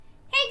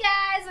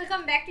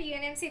welcome back to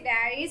UNMC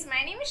Diaries.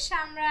 My name is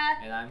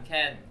Shamra. And I'm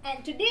Ken.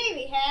 And today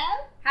we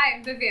have... Hi,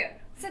 I'm Divya.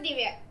 So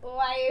Divya,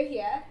 why are you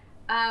here?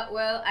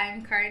 Well,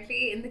 I'm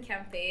currently in the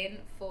campaign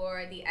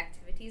for the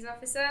activities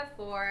officer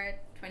for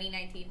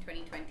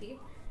 2019-2020.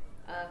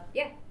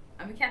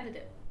 I'm a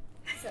candidate.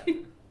 So,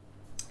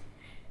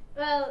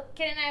 well,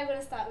 Ken and I are going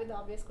to start with the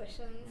obvious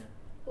questions.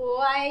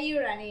 Why are you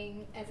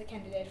running as a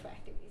candidate for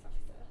activities officer?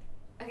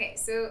 Okay,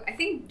 so I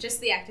think just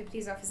the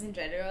activities office in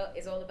general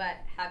is all about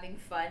having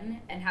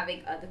fun and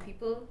having other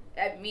people,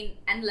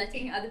 and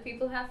letting other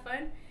people have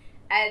fun.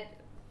 And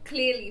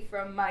clearly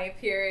from my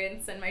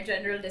appearance and my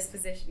general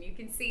disposition, you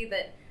can see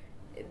that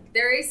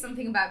there is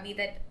something about me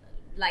that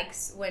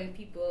likes when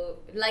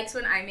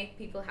I make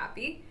people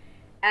happy.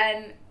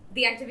 And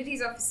the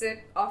activities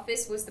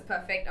office was the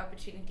perfect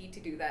opportunity to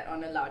do that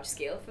on a large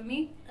scale for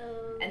me.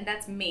 And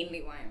that's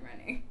mainly why I'm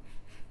running.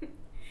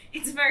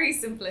 It's a very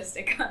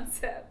simplistic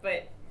answer,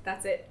 but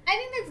that's it. I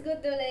think that's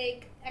good though,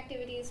 like,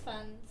 activity is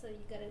fun, so you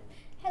gotta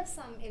have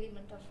some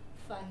element of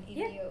fun in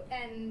you.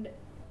 And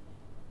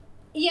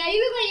yeah, you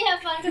look like you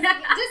have fun,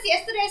 because just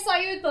yesterday I saw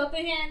you with purple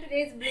hair and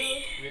today it's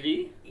blue.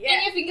 Really? Yeah.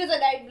 And your fingers are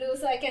dyed blue,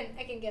 so I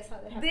can guess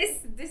how that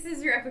happened. This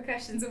is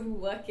repercussions of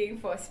working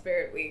for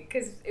Spirit Week,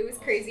 because it was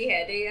crazy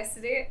hair day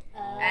yesterday,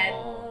 and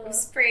I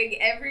was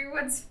spraying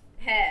everyone's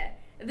hair.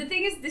 The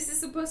thing is, this is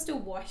supposed to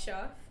wash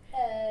off,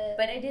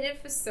 but I did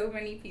it for so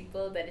many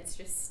people that it's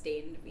just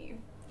stained me.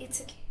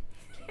 It's okay.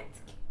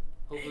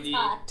 Hopefully,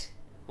 Art.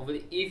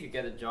 hopefully, if you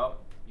get a job,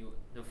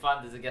 the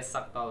fun doesn't get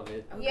sucked out of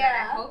it. Oh,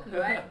 Yeah. God,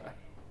 I hope not.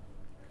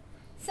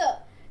 So,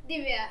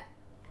 Divya,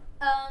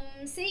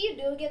 say you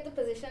do get the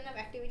position of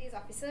activities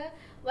officer,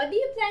 what do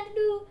you plan to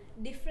do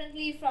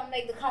differently from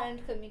like the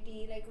current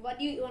committee? Like, what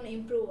do you want to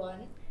improve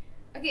on?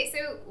 Okay,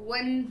 so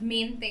one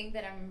main thing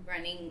that I'm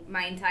running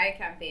my entire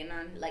campaign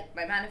on, like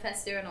my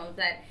manifesto and all of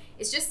that,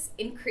 is just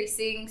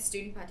increasing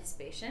student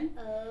participation.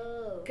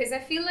 Oh. Because I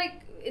feel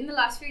like in the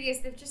last few years,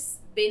 there've just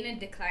been a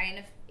decline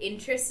of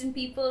interest in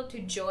people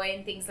to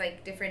join things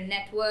like different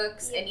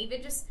networks and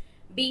even just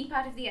being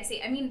part of the SA.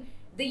 I mean,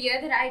 the year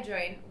that I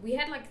joined, we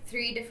had like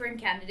 3 different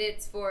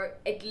candidates for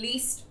at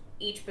least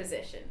each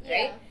position,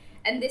 right?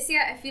 And this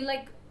year, I feel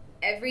like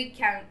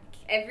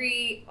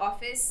every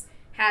office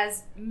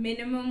has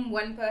minimum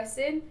 1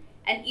 person,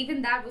 and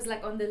even that was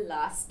like on the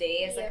last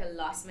day as like a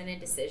last minute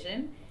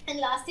decision. And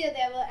last year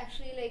there were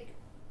actually like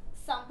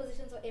some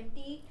positions were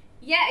empty.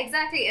 Yeah,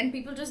 exactly, and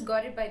people just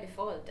got it by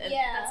default. And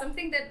that's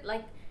something that,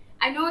 like,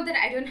 I know that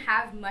I don't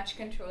have much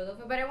control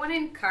over, but I want to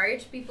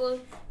encourage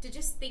people to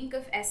just think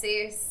of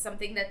SA as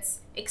something that's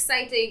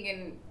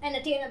exciting and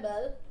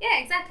attainable. Yeah,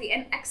 exactly,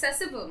 and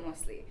accessible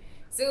mostly.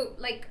 So,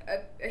 like,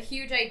 a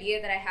huge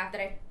idea that I have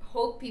that I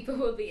hope people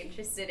will be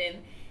interested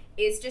in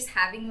is just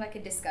having like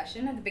a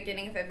discussion at the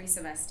beginning of every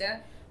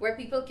semester where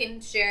people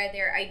can share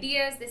their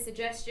ideas, their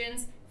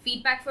suggestions,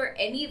 feedback for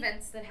any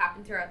events that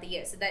happen throughout the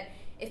year, so that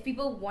if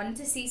people want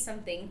to see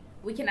something,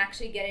 we can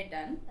actually get it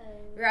done,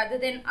 rather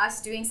than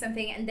us doing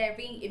something and there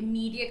being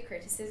immediate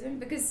criticism,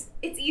 because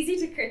it's easy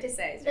to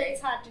criticize, right?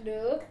 It's hard to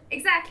do.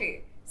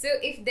 Exactly. So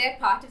if they're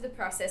part of the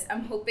process,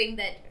 I'm hoping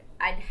that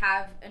I'd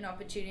have an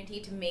opportunity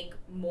to make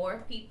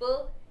more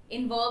people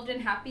involved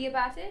and happy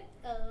about it.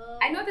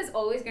 I know there's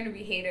always going to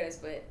be haters,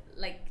 but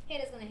like,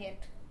 haters gonna hate.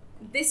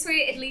 This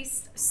way, at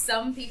least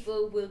some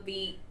people will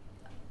be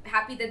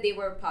happy that they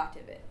were a part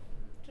of it.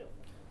 True.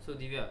 So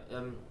Divya,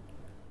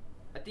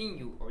 I think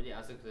you already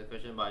answered the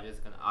question, but I'm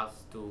just gonna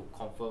ask to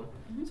confirm.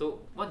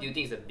 So what do you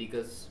think is the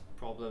biggest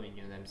problem in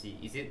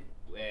UNMC? Is it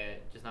where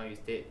just now you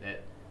state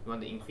that you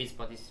want to increase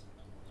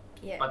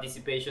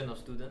participation of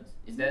students?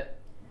 Is that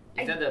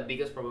the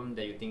biggest problem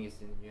that you think is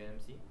in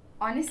UNMC?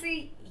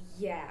 Honestly,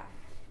 yeah.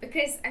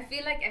 Because I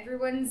feel like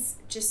everyone's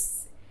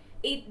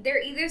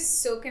they're either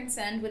so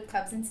concerned with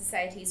clubs and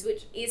societies,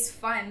 which is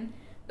fun,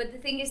 but the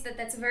thing is that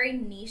that's a very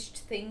niched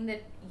thing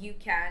that you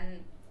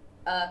can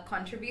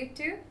contribute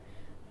to.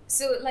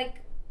 So, like,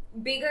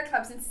 bigger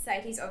clubs and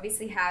societies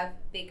obviously have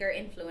bigger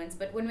influence,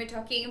 but when we're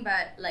talking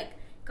about, like,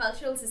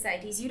 cultural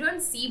societies, you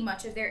don't see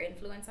much of their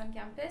influence on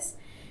campus.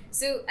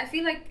 So, I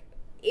feel like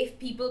if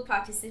people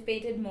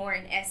participated more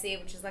in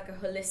SA, which is like a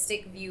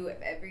holistic view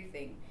of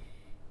everything,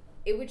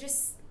 it would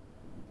just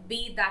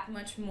be that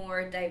much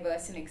more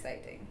diverse and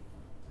exciting.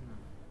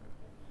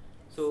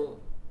 So,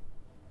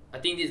 I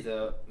think this is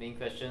the main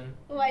question.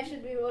 Why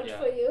should we vote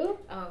for you?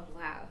 Oh,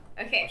 wow.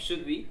 Okay.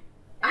 Should we?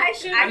 I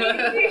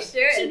think we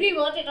should. Should we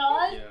vote at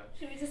all? Yeah.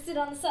 Should we just sit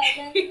on the sidelines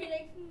and be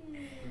like,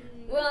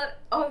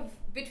 Well,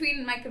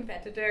 between my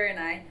competitor and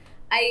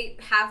I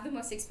have the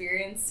most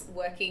experience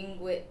working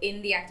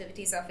in the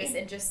activities office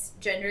and just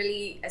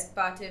generally as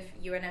part of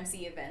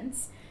UNMC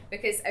events,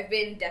 because I've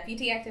been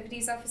deputy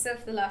activities officer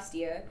for the last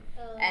year,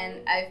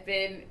 and I've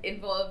been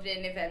involved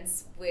in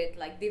events with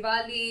like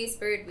Diwali,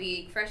 Spirit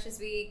Week, Freshers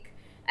Week,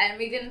 and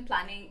we've been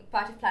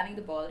part of planning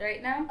the ball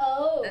right now.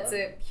 That's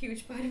a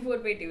huge part of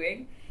what we're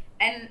doing.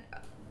 And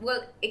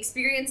well,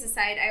 experience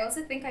aside, I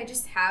also think I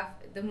just have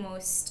the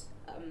most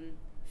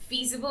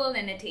feasible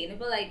and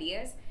attainable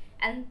ideas,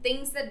 and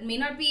things that may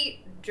not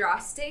be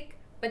drastic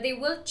but they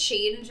will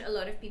change a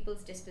lot of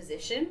people's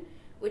disposition,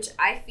 which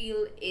I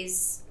feel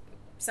is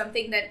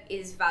something that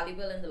is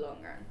valuable in the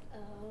long run.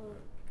 Oh.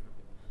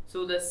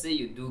 So let's say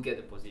you do get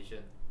the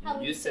position. How Would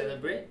would you you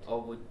celebrate,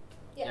 or would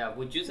would you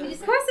Would you celebrate?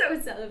 Of course, I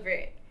would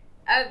celebrate,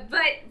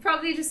 but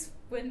probably just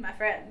with my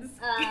friends.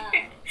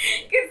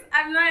 Because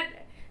I'm not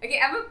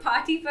I'm a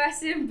party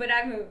person, but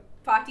I'm a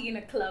party in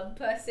a club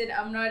person.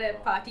 I'm not a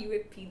party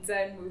with pizza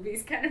and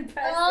movies kind of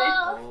person.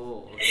 Oh.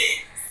 Oh,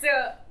 okay. So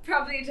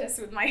probably just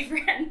with my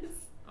friends.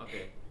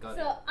 Okay, got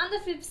So it. on the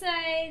flip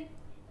side,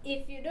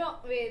 if you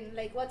don't win,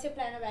 like, what's your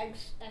plan of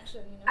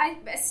action? You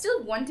know. I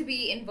still want to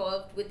be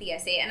involved with the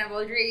essay, and I've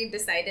already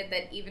decided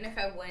that even if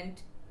I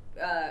weren't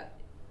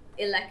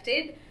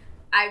elected,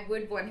 I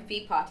would want to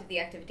be part of the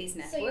activities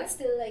network. So you'd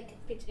still like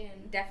pitch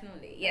in.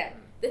 Definitely, yeah.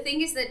 The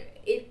thing is that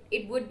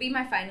it would be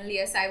my final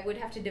year, so I would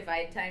have to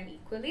divide time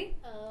equally.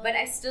 But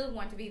I still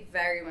want to be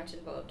very much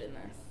involved in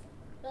this.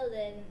 Well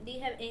then, do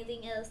you have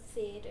anything else to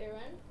say to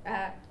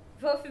everyone?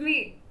 Vote for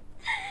me.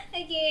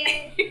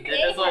 Okay.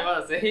 That's all I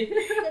want to say.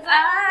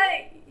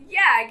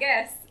 Yeah, I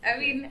guess. I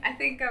mean, I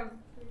think I'm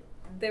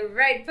the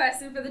right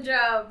person for the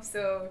job,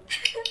 so.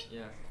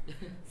 Yeah.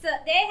 So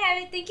there you have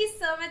it. Thank you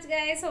so much,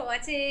 guys, for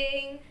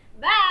watching.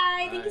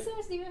 Bye. Thank you Bye. so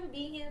much, Divya, for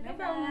being here. No Bye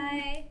problem.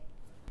 bye.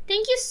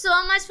 Thank you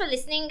so much for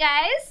listening,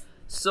 guys.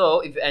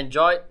 So, if you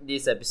enjoyed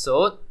this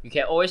episode, you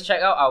can always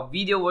check out our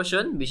video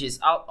version, which is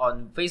out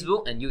on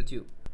Facebook and YouTube.